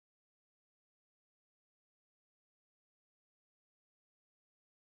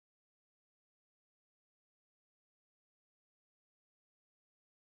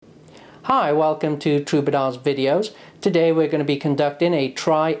Hi, welcome to Troubadour's videos. Today we're going to be conducting a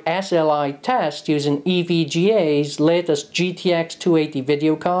Tri-SLI test using EVGA's latest GTX280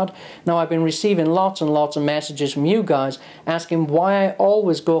 video card. Now I've been receiving lots and lots of messages from you guys asking why I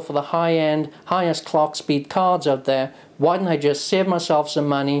always go for the high-end, highest clock speed cards out there. Why didn't I just save myself some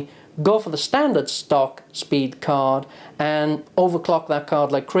money, go for the standard stock speed card and overclock that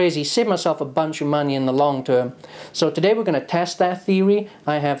card like crazy, save myself a bunch of money in the long term. So today we're going to test that theory.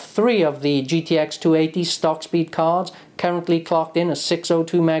 I have 3 of the GTX280 stock speed cards currently clocked in at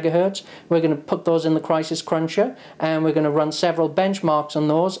 602 MHz. We're going to put those in the Crisis Cruncher and we're going to run several benchmarks on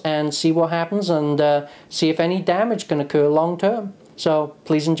those and see what happens and see if any damage can occur long term. So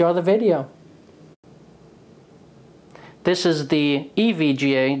please enjoy the video. This is the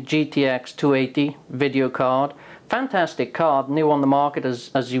EVGA GTX280 video card. Fantastic card, new on the market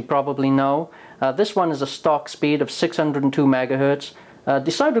as you probably know. This one is a stock speed of 602 MHz.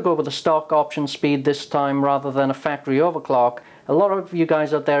 Decided to go with a stock option speed this time rather than a factory overclock. A lot of you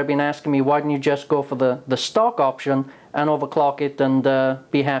guys out there have been asking me, why didn't you just go for the stock option and overclock it and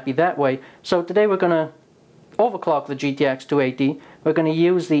be happy that way? So today we're going to overclock the GTX280. We're going to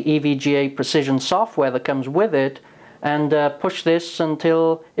use the EVGA precision software that comes with it and push this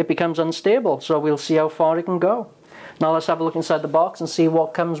until it becomes unstable. So we'll see how far it can go. Now let's have a look inside the box and see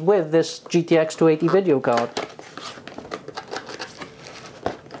what comes with this GTX280 video card.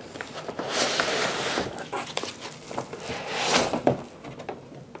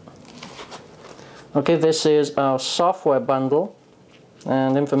 Okay, this is our software bundle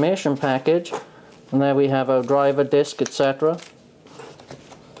and information package, and there we have our driver, disk, etc.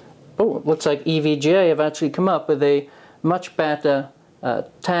 Oh, it looks like EVGA have actually come up with a much better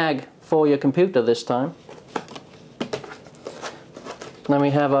tag for your computer this time. Then we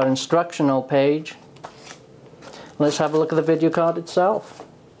have our instructional page. Let's have a look at the video card itself.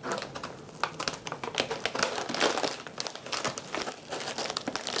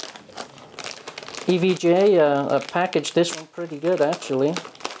 EVGA packaged this one pretty good actually.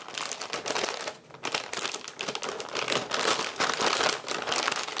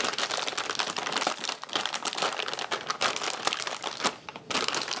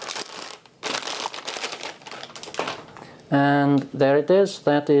 And there it is.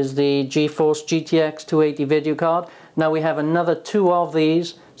 That is the GeForce GTX 280 video card. Now we have another 2 of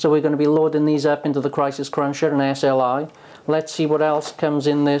these, so we're going to be loading these up into the Crisis Cruncher and SLI. Let's see what else comes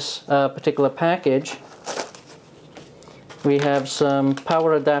in this particular package. We have some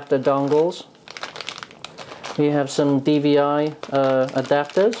power adapter dongles. We have some DVI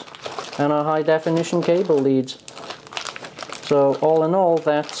adapters and our high definition cable leads. So all in all,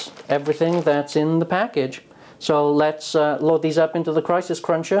 that's everything that's in the package. So let's load these up into the Crisis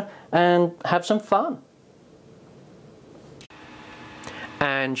Cruncher and have some fun.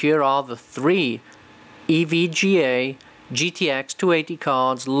 And here are the 3 EVGA GTX 280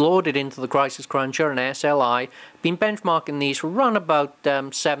 cards loaded into the Crisis Cruncher and SLI. Been benchmarking these for around about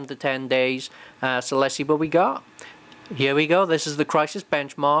 7 to 10 days. So let's see what we got. Here we go. This is the Crisis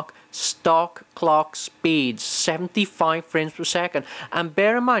benchmark. Stock clock speeds, 75 frames per second. And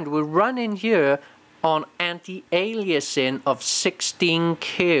bear in mind, we're running here on anti-aliasing of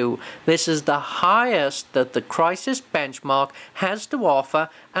 16Q. This is the highest that the Crisis benchmark has to offer,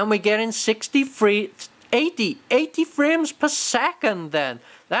 and we're getting 80 frames per second then.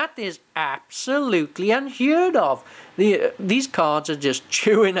 That is absolutely unheard of. These cards are just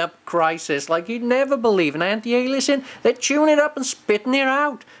chewing up Crisis like you'd never believe. And anti-aliasing, they're chewing it up and spitting it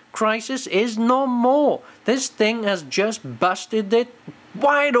out. Crisis is no more. This thing has just busted it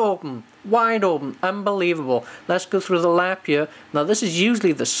wide open. Wide open, unbelievable. Let's go through the lap here. Now this is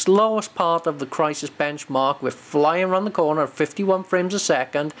usually the slowest part of the Crisis benchmark. We're flying around the corner at 51 frames a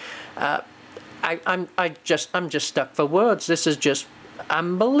second. I'm just stuck for words. This is just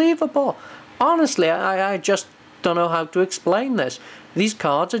unbelievable. Honestly, I just don't know how to explain this. These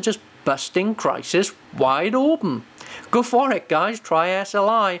cards are just busting Crisis wide open. Go for it, guys. Try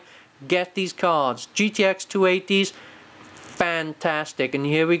SLI. Get these cards. GTX 280s. Fantastic. And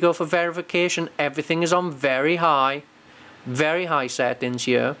here we go for verification. Everything is on very high settings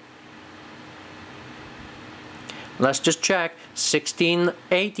here. Let's just check.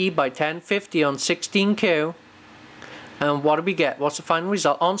 1680 by 1050 on 16Q. And what do we get? What's the final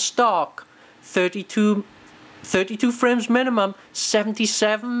result? On stock, 32 frames minimum,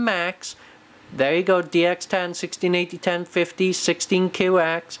 77 max. There you go, DX10, 1680, 1050,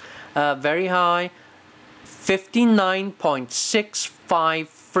 16QX, very high. 59.65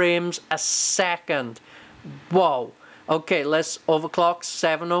 frames a second. Whoa. Okay, let's overclock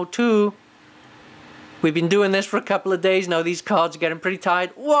 702. We've been doing this for a couple of days now. These cards are getting pretty tired.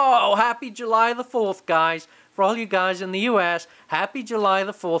 Whoa, happy July the 4th, guys. For all you guys in the US, happy July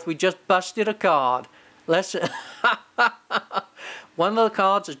the 4th. We just busted a card. Let's... One of the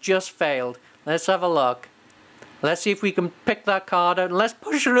cards has just failed. Let's have a look. Let's see if we can pick that card out, and let's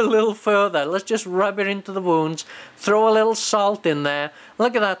push it a little further. Let's just rub it into the wounds. Throw a little salt in there.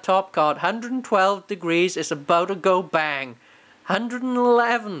 Look at that top card. 112 degrees. It's about to go bang.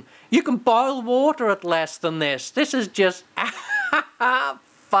 111. You can boil water at less than this. This is just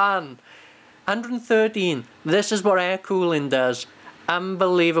fun. 113. This is what air cooling does.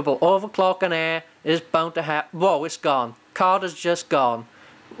 Unbelievable. Overclocking air is bound to happen. Whoa, it's gone. Card has just gone.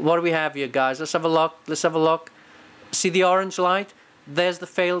 What do we have here, guys? Let's have a look. Let's have a look. See the orange light? There's the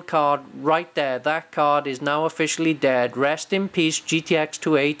failed card right there. That card is now officially dead. Rest in peace,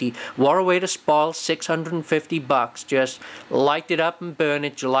 GTX280. What a way to spoil 650 bucks. Just light it up and burn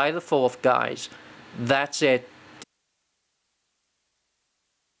it July the 4th, guys. That's it.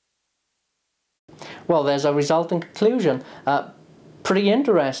 Well, there's a resulting conclusion. Pretty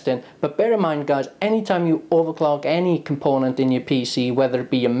interesting, but bear in mind, guys, anytime you overclock any component in your PC, whether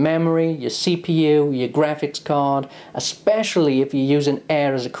it be your memory, your CPU, your graphics card, especially if you're using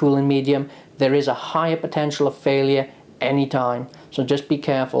air as a cooling medium, there is a higher potential of failure anytime. So just be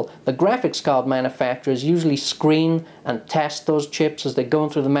careful. The graphics card manufacturers usually screen and test those chips as they're going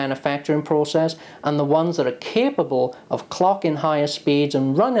through the manufacturing process, and the ones that are capable of clocking higher speeds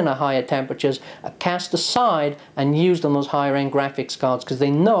and running at higher temperatures are cast aside and used on those higher end graphics cards because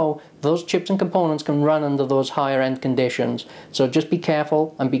they know those chips and components can run under those higher end conditions. So just be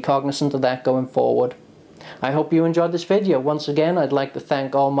careful and be cognizant of that going forward. I hope you enjoyed this video. Once again, I'd like to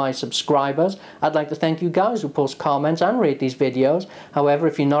thank all my subscribers. I'd like to thank you guys who post comments and rate these videos. However,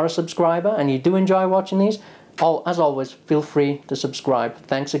 if you're not a subscriber and you do enjoy watching these, as always, feel free to subscribe.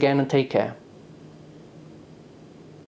 Thanks again and take care.